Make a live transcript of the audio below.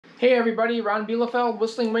Hey everybody, Ron Bielefeld,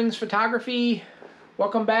 Whistling Wings Photography.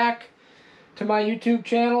 Welcome back to my YouTube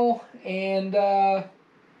channel, and we're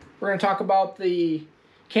going to talk about the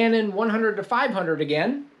Canon 100 to 500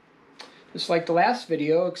 again, just like the last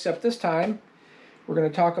video, except this time we're going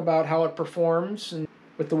to talk about how it performs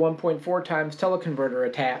with the 1.4 times teleconverter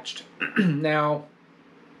attached. Now,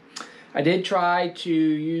 I did try to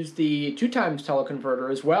use the 2 times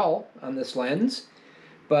teleconverter as well on this lens,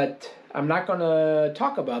 but I'm not going to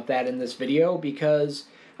talk about that in this video because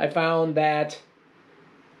I found that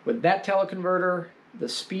with that teleconverter, the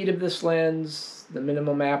speed of this lens, the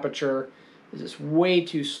minimum aperture, is just way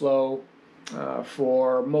too slow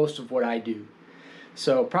for most of what I do.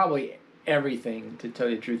 So probably everything, to tell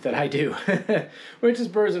you the truth, that I do, which is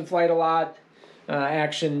birds in flight a lot,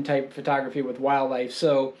 action type photography with wildlife.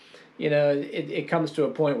 So, you know, it comes to a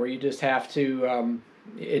point where you just have to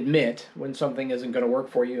admit when something isn't going to work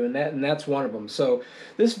for you, and that's one of them. So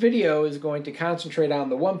this video is going to concentrate on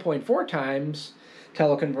the 1.4 times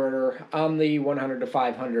teleconverter on the 100 to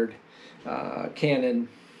 500 Canon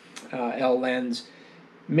L lens,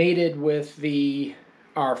 mated with the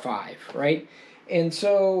R5, right? And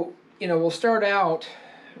so, you know, we'll start out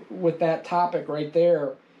with that topic right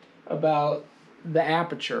there about the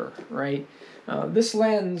aperture, right? This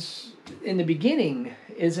lens in the beginning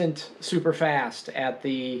isn't super fast at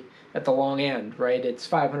the long end, right? It's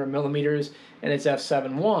 500 millimeters and it's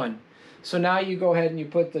f7.1. So now you go ahead and you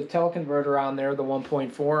put the teleconverter on there, the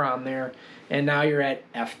 1.4 on there, and now you're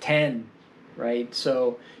at f10, right?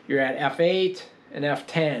 So you're at f8 and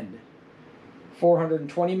f10,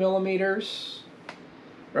 420 millimeters,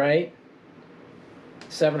 right?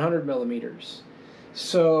 700 millimeters.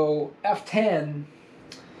 So f10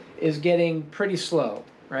 is getting pretty slow,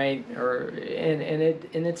 right? And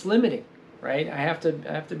it's limiting, right? I have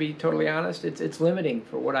to be totally honest. It's limiting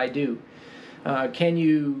for what I do. Can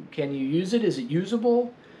you use it? Is it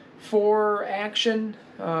usable for action,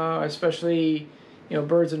 especially, you know,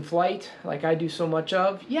 birds in flight, like I do so much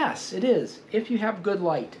of? Yes, it is. If you have good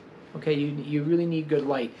light, okay, you really need good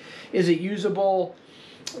light. Is it usable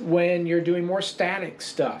when you're doing more static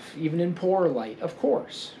stuff, even in poor light? Of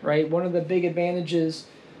course, right? One of the big advantages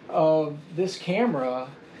of this camera,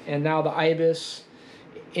 and now the IBIS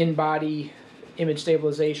in-body image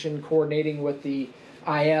stabilization coordinating with the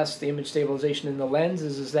IS, the image stabilization in the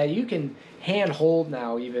lenses, is that you can hand hold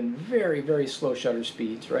now even very, very slow shutter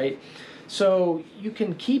speeds, right? So you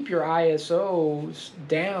can keep your ISOs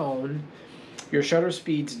down, your shutter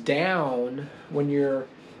speeds down when you're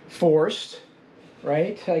forced,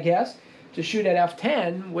 right, I guess, to shoot at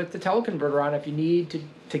f10 with the teleconverter on if you need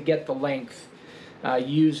to get the length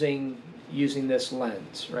using this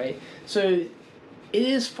lens, right? So it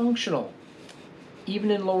is functional,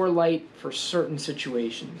 even in lower light for certain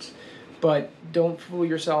situations. But don't fool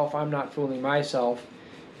yourself. I'm not fooling myself.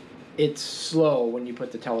 It's slow when you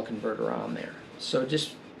put the teleconverter on there. So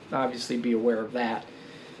just obviously be aware of that.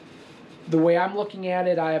 The way I'm looking at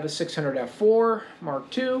it, I have a 600 f4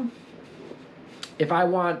 Mark II. If I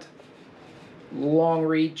want long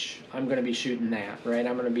reach, I'm going to be shooting that, right?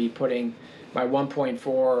 I'm going to be putting my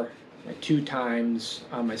 1.4, my 2 times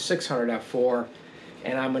on my 600 f4,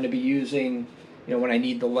 and I'm going to be using, you know, when I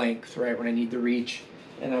need the length, right, when I need the reach,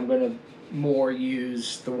 and I'm going to more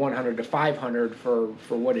use the 100 to 500 for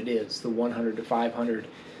what it is, the 100 to 500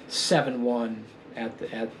 7.1 at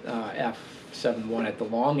f7.1 at the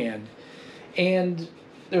long end. And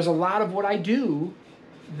there's a lot of what I do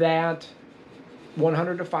that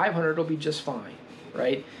 100 to 500 will be just fine,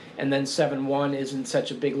 right? And then 7.1 isn't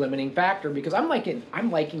such a big limiting factor because I'm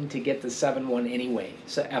liking to get the 7.1 anyway.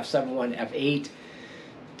 So f7.1, f8,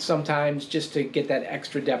 sometimes just to get that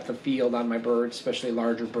extra depth of field on my birds, especially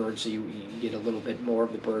larger birds, so you get a little bit more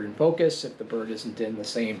of the bird in focus if the bird isn't in the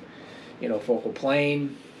same, you know, focal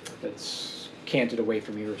plane that's canted away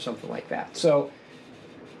from you or something like that. So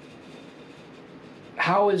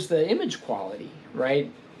how is the image quality,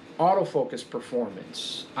 right? Autofocus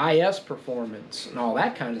performance, IS performance, and all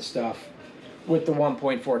that kind of stuff with the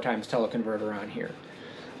 1.4 times teleconverter on here.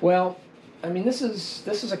 Well, I mean, this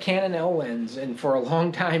is a Canon L lens, and for a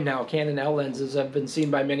long time now, Canon L lenses have been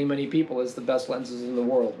seen by many, many people as the best lenses in the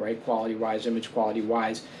world, right? Quality-wise, image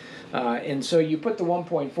quality-wise. And so you put the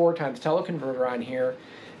 1.4 times teleconverter on here,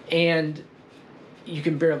 and you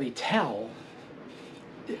can barely tell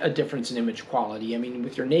a difference in image quality. I mean,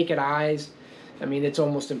 with your naked eyes, I mean, it's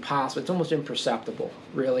almost impossible. It's almost imperceptible,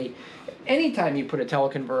 really. Anytime you put a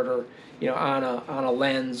teleconverter, you know, on a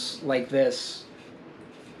lens like this,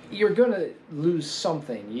 you're going to lose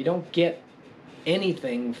something. You don't get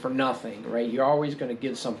anything for nothing, right? You're always going to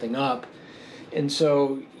give something up. And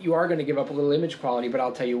so you are going to give up a little image quality, but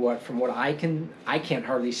I'll tell you what, from what I can't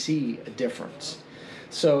hardly see a difference.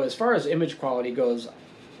 So as far as image quality goes,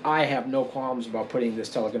 I have no qualms about putting this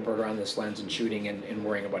teleconverter on this lens and shooting and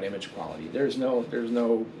worrying about image quality. There's no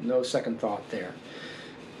second thought there.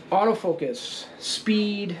 Autofocus,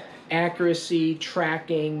 speed, accuracy,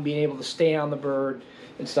 tracking, being able to stay on the bird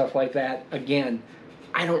and stuff like that. Again,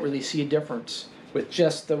 I don't really see a difference with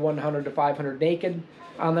just the 100 to 500 naked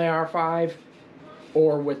on the R5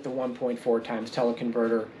 or with the 1.4 times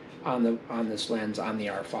teleconverter on this lens on the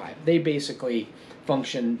R5. They basically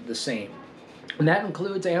function the same. And that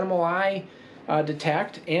includes animal eye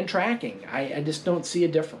detect and tracking. I just don't see a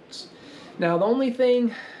difference. Now the only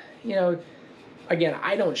thing, you know, again,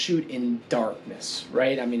 I don't shoot in darkness,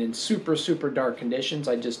 right? I mean, in super, super dark conditions,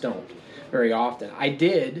 I just don't very often. I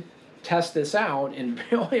did test this out, and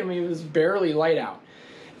I mean, it was barely light out.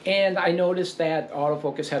 And I noticed that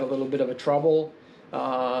autofocus had a little bit of trouble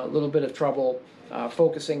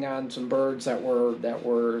focusing on some birds that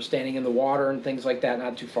were standing in the water and things like that,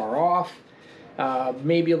 not too far off.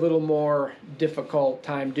 Maybe a little more difficult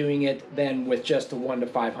time doing it than with just the 1 to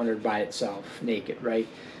 500 by itself, naked, right?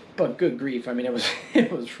 But good grief, I mean,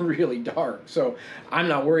 it was really dark, so I'm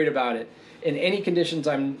not worried about it. In any conditions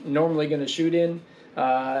I'm normally going to shoot in,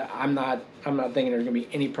 I'm not thinking there's going to be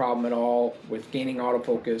any problem at all with gaining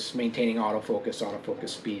autofocus, maintaining autofocus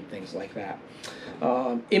speed, things like that.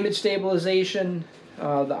 Image stabilization,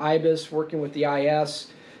 the IBIS working with the IS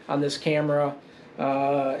on this camera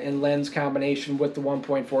and lens combination with the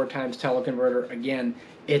 1.4 times teleconverter. Again,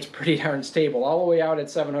 it's pretty darn stable all the way out at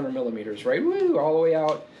 700 millimeters, right? Woo, all the way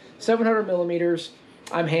out 700 millimeters.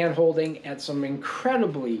 I'm hand holding at some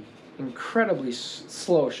incredibly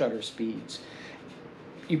slow shutter speeds.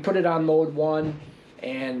 You put it on mode 1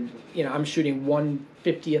 and you know I'm shooting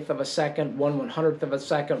 1/50th of a second, 1/100th of a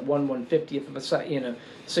second, 1/150th of a second, you know,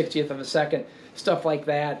 60th of a second, stuff like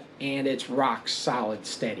that, and it's rock solid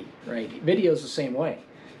steady, right? Video's the same way.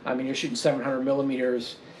 I mean, you're shooting 700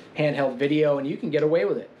 millimeters handheld video and you can get away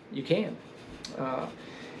with it. You can.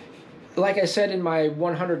 Like I said in my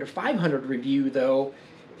 100 to 500 review though,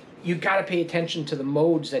 you got to pay attention to the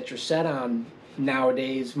modes that you're set on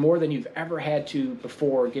nowadays more than you've ever had to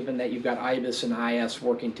before, given that you've got IBIS and IS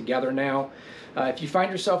working together now. If you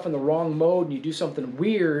find yourself in the wrong mode and you do something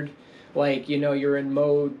weird, like, you know, you're in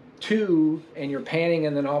mode 2 and you're panning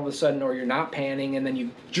and then all of a sudden, or you're not panning and then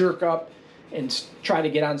you jerk up and try to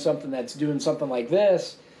get on something that's doing something like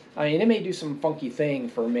this, I mean, it may do some funky thing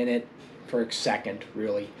for a minute, for a second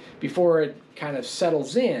really, before it kind of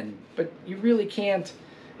settles in, but you really can't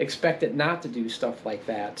expect it not to do stuff like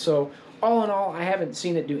that. So all in all, I haven't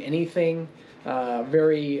seen it do anything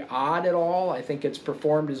very odd at all. I think it's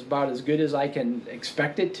performed about as good as I can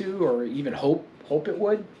expect it to, or even hope it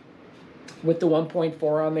would, with the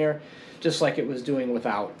 1.4 on there, just like it was doing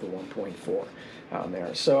without the 1.4 on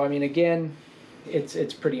there. So I mean, again,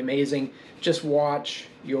 it's pretty amazing. Just watch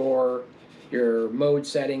your mode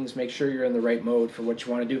settings, make sure you're in the right mode for what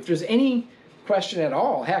you want to do. If there's any question at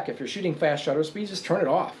all, heck, if you're shooting fast shutter speeds, just turn it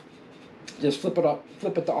off. Just flip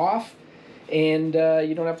it to off, and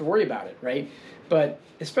you don't have to worry about it, right? But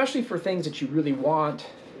especially for things that you really want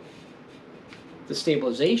the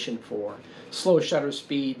stabilization for, slow shutter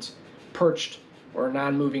speeds, perched or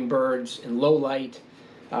non-moving birds in low light,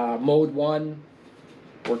 mode 1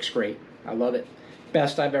 works great. I love it.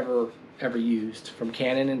 Best I've ever used from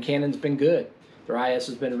Canon, and Canon's been good. Their IS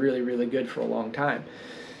has been really good for a long time.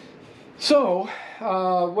 So,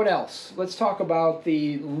 what else? Let's talk about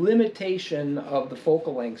the limitation of the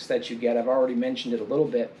focal lengths that you get. I've already mentioned it a little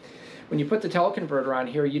bit. When you put the teleconverter on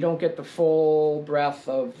here, you don't get the full breadth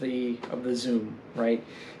of the zoom, right?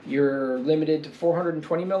 You're limited to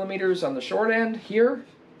 420 millimeters on the short end here,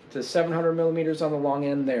 to 700 millimeters on the long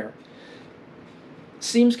end there.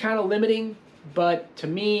 Seems kind of limiting, but to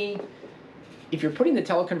me, if you're putting the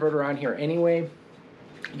teleconverter on here anyway,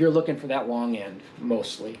 you're looking for that long end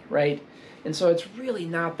mostly, right? And so it's really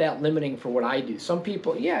not that limiting for what I do. Some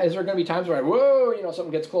people, yeah, is there going to be times where whoa, you know,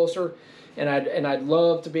 something gets closer, and I'd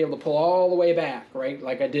love to be able to pull all the way back, right?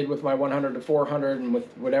 Like I did with my 100 to 400 and with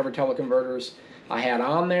whatever teleconverters I had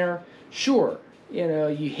on there. Sure, you know,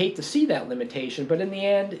 you hate to see that limitation, but in the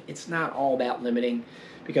end, it's not all that limiting,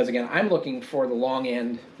 because again, I'm looking for the long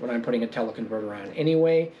end when I'm putting a teleconverter on.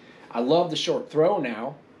 Anyway, I love the short throw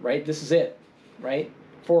now, right? This is it, right?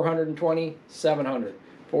 420, 700,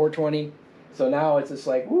 420. So now it's just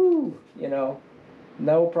like, woo, you know,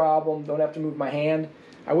 no problem. Don't have to move my hand.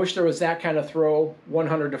 I wish there was that kind of throw,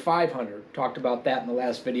 100 to 500. Talked about that in the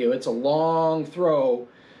last video. It's a long throw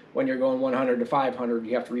when you're going 100 to 500,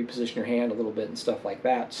 you have to reposition your hand a little bit and stuff like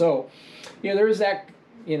that. So, there is that,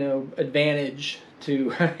 advantage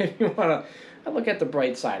to, if you want to look at the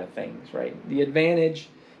bright side of things, right? The advantage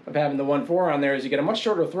of having the 1.4 on there is you get a much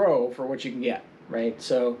shorter throw for what you can get, right?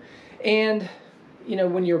 So, and,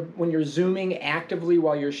 when you're zooming actively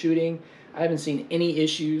while you're shooting, I haven't seen any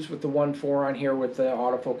issues with the 1.4 on here with the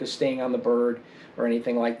autofocus staying on the bird or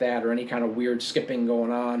anything like that, or any kind of weird skipping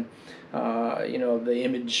going on. The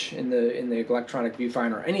image in the electronic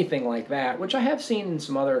viewfinder or anything like that, which I have seen in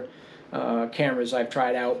some other cameras I've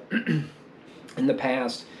tried out in the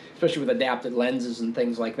past, especially with adapted lenses and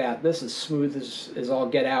things like that. This is smooth as all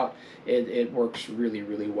get out. It works really,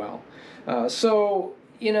 really well. So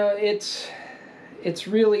it's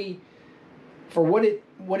really, for what it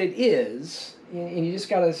is, and you just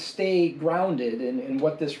got to stay grounded in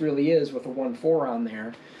what this really is with a 1.4 on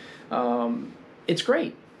there. It's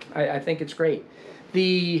great. I think it's great.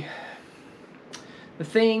 The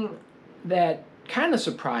thing that kind of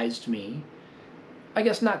surprised me, I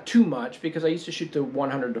guess not too much, because I used to shoot the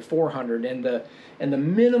 100 to 400, and the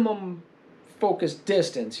minimum focus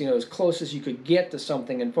distance, as close as you could get to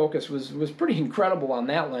something in focus, was pretty incredible on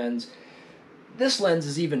that lens. This lens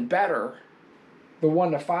is even better. The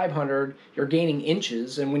 1 to 500, you're gaining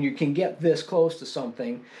inches, and when you can get this close to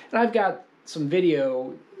something, and I've got some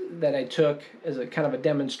video that I took as a kind of a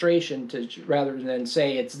demonstration to, rather than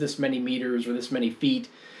say it's this many meters or this many feet,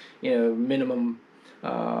 minimum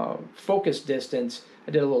focus distance.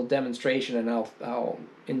 I did a little demonstration, and I'll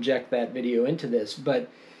inject that video into this. But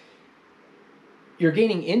you're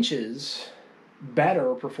gaining inches,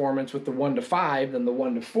 better performance with the 1 to 5 than the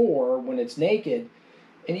 1 to 4 when it's naked.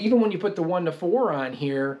 And even when you put the 1 to 4 on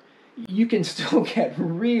here, you can still get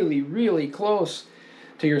really, really close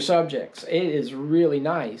to your subjects. It is really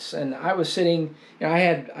nice. And I was sitting, I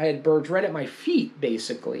had birds right at my feet,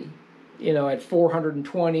 basically, at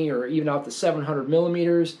 420 or even out to 700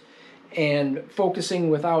 millimeters, and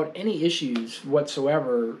focusing without any issues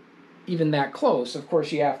whatsoever, even that close. Of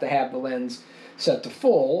course, you have to have the lens set to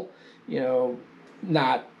full,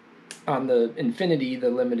 not on the infinity, the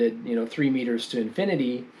limited, 3 meters to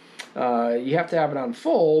infinity. You have to have it on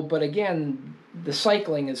full, but again, the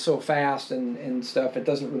cycling is so fast and stuff, it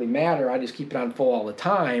doesn't really matter. I just keep it on full all the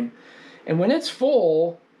time. And when it's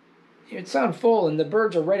full, it's on full, and the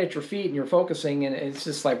birds are right at your feet, and you're focusing, and it's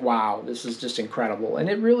just like, wow, this is just incredible. And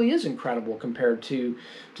it really is incredible compared to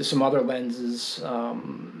some other lenses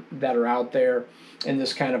that are out there in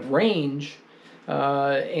this kind of range,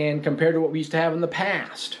 and compared to what we used to have in the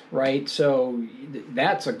past, right? So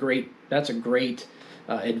that's a great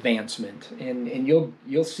advancement, and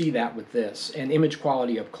you'll see that with this. And image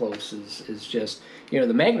quality up close is just,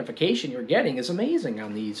 the magnification you're getting is amazing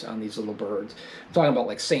on these little birds. I'm talking about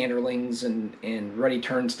like sanderlings and ruddy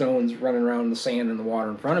turnstones running around in the sand and the water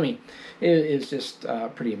in front of me. It is just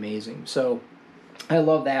pretty amazing. So I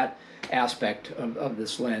love that aspect of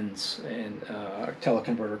this lens and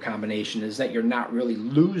teleconverter combination, is that you're not really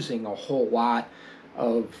losing a whole lot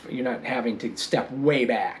you're not having to step way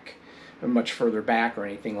back or much further back or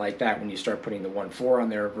anything like that when you start putting the 1.4 on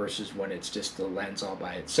there versus when it's just the lens all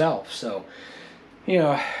by itself. So,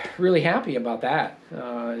 really happy about that.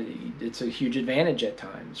 It's a huge advantage at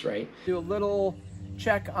times, right? Do a little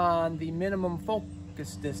check on the minimum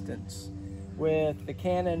focus distance with the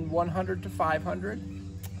Canon 100 to 500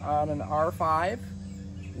 on an R5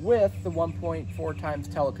 with the 1.4 times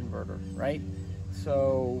teleconverter, right?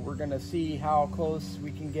 So we're gonna see how close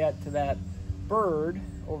we can get to that bird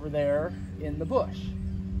over there in the bush.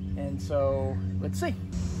 And so let's see.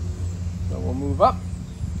 So we'll move up.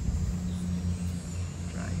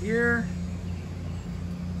 Try here.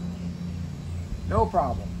 No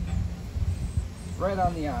problem. Right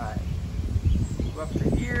on the eye. Move up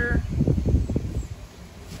to here.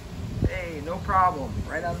 Hey, no problem.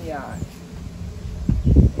 Right on the eye.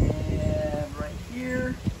 And right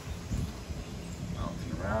here.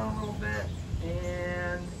 Bouncing around a little bit.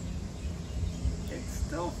 And it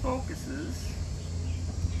still focuses,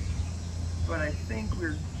 but I think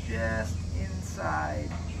we're just inside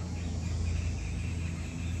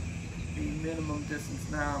the minimum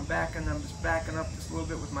distance now. I'm just backing up just a little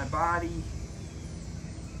bit with my body,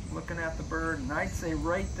 looking at the bird, and I'd say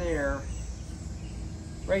right there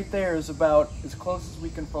is about as close as we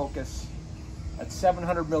can focus at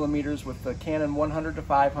 700 millimeters with the Canon 100 to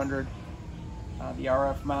 500, the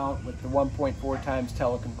RF mount with the 1.4 times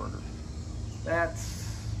teleconverter.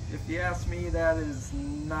 That's, if you ask me, that is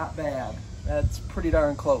not bad. That's pretty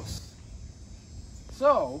darn close.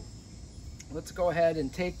 So let's go ahead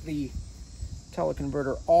and take the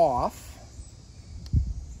teleconverter off.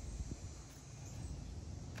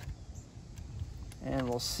 and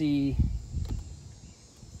we'll see,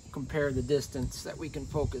 compare the distance that we can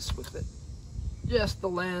focus with it. Just the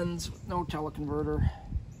lens, no teleconverter,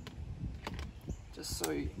 just so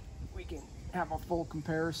we can have a full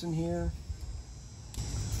comparison here.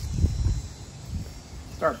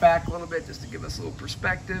 Start back a little bit just to give us a little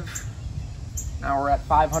perspective. Now we're at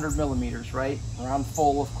 500 millimeters, right? We're on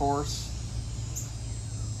full, of course.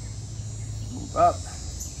 Move up.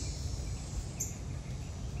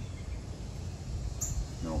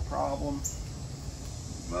 No problem.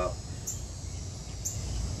 Move up.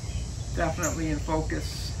 Definitely in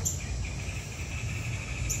focus.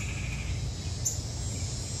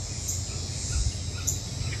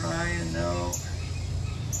 Trying, no.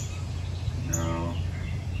 No.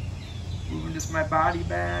 Moving just my body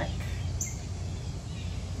back.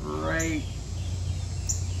 Right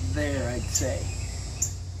there, I'd say.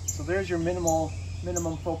 So there's your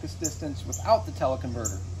minimum focus distance without the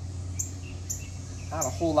teleconverter. Not a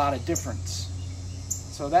whole lot of difference.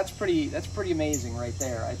 So that's pretty amazing right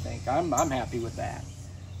there, I think. I'm happy with that.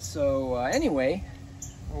 So anyway,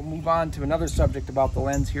 we'll move on to another subject about the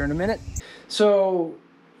lens here in a minute. So,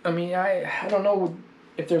 I mean, I don't know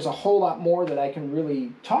if there's a whole lot more that I can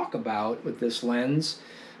really talk about with this lens.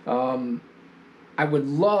 I would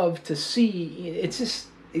love to see, it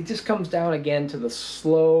just comes down again to the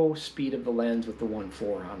slow speed of the lens with the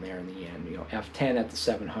 1.4 on there in the end, you know, f10 at the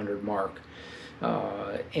 700 mark.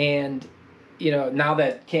 And, you know, now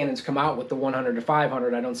that Canon's come out with the 100 to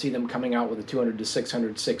 500, I don't see them coming out with a 200 to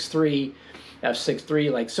 600 6.3,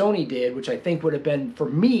 f6.3 like Sony did, which I think would have been, for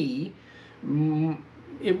me,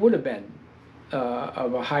 it would have been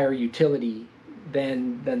of a higher utility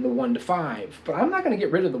than the 1 to 5. But I'm not going to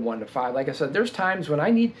get rid of the 1 to 5. Like I said, there's times when I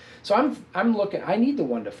need, so I need the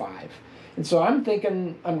 1 to 5. And so I'm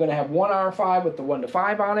thinking I'm going to have one R5 with the 1 to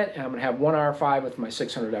 5 on it, and I'm going to have one R5 with my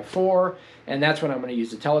 600 f4, and that's when I'm going to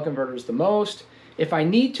use the teleconverters the most. If I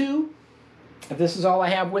need to, if this is all I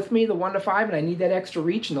have with me, the 1 to 5, and I need that extra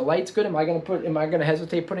reach and the light's good, am I going to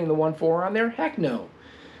hesitate putting the 1.4 on there? Heck no.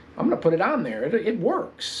 I'm going to put it on there. It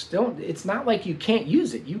works. It's not like you can't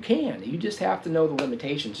use it. You can. You just have to know the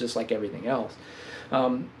limitations, just like everything else.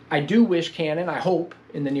 I do wish Canon, I hope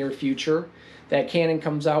in the near future, that Canon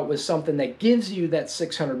comes out with something that gives you that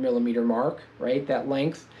 600 millimeter mark, right, that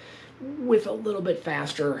length, with a little bit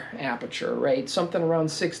faster aperture, right? Something around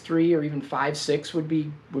 6.3 or even 5.6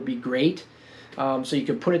 would be great. So you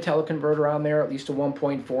could put a teleconverter on there, at least a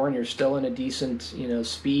 1.4, and you're still in a decent, you know,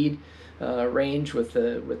 speed range with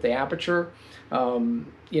the aperture. You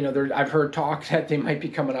know, I've heard talk that they might be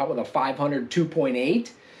coming out with a 500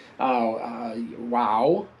 2.8.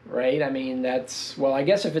 Wow, right? I mean, that's, well, I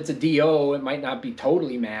guess if it's a DO, it might not be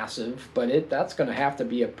totally massive, but that's going to have to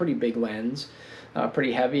be a pretty big lens,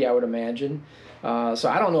 pretty heavy, I would imagine. So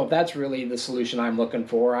I don't know if that's really the solution I'm looking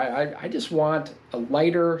for. I just want a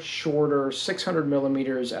lighter, shorter, 600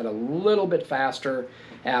 millimeters at a little bit faster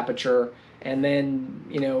aperture, and then,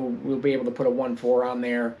 you know, we'll be able to put a 1.4 on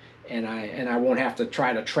there, and I won't have to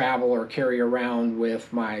try to travel or carry around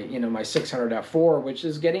with my, you know, my 600 f4, which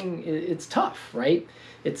is it's tough, right?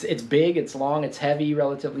 It's big, it's long, it's heavy,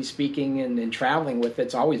 relatively speaking, and traveling with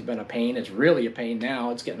it's always been a pain. It's really a pain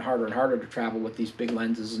now. It's getting harder and harder to travel with these big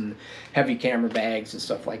lenses and heavy camera bags and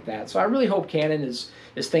stuff like that. So I really hope Canon is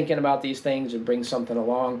thinking about these things and brings something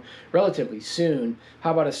along relatively soon.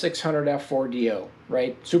 How about a 600 f4 DO,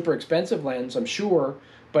 right? Super expensive lens, I'm sure,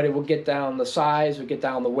 but it will get down the size, will get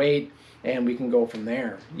down the weight, and we can go from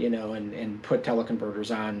there, you know, and put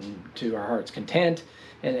teleconverters on to our heart's content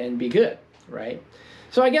and be good, right?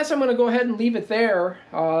 So I guess I'm going to go ahead and leave it there.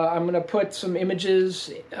 I'm going to put some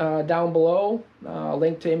images down below, a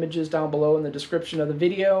link to images down below in the description of the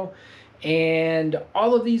video. And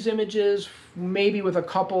all of these images, maybe with a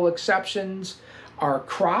couple exceptions, are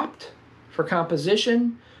cropped for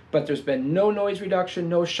composition, but there's been no noise reduction,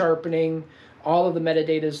 no sharpening. All of the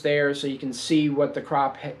metadata is there, so you can see what the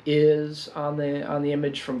crop is on the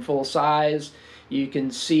image from full size. You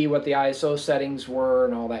can see what the ISO settings were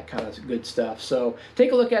and all that kind of good stuff. So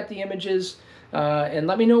take a look at the images and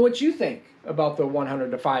let me know what you think about the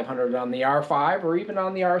 100 to 500 on the R5 or even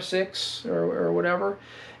on the R6 or whatever.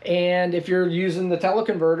 And if you're using the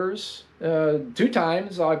teleconverters 2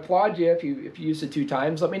 times, I applaud you if you use it 2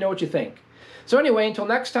 times. Let me know what you think. So anyway, until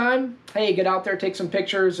next time, hey, get out there, take some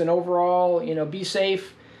pictures, and overall, you know, be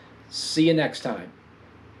safe. See you next time.